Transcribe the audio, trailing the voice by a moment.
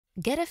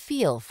Get a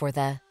feel for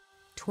the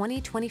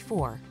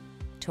 2024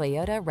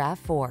 Toyota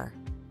RAV4.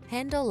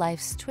 Handle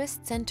life's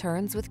twists and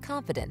turns with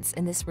confidence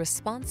in this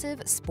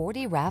responsive,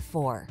 sporty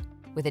RAV4.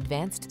 With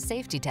advanced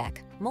safety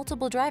tech,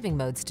 multiple driving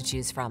modes to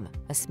choose from,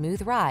 a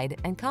smooth ride,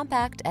 and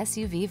compact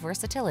SUV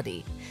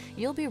versatility,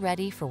 you'll be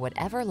ready for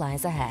whatever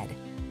lies ahead.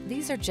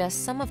 These are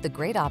just some of the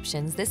great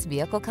options this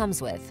vehicle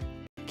comes with: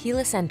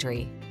 keyless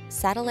entry,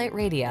 satellite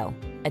radio,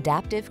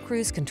 adaptive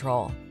cruise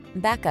control,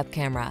 backup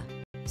camera,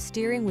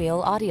 steering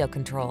wheel audio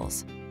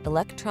controls,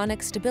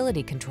 electronic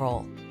stability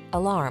control,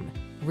 alarm,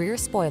 rear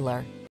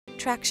spoiler,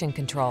 traction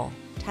control,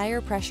 tire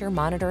pressure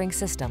monitoring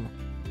system.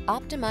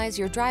 Optimize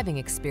your driving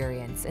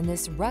experience in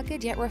this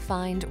rugged yet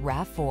refined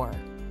RAV4.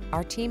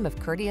 Our team of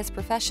courteous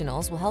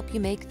professionals will help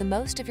you make the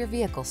most of your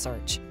vehicle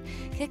search.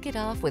 Kick it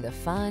off with a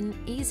fun,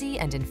 easy,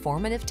 and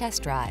informative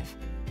test drive.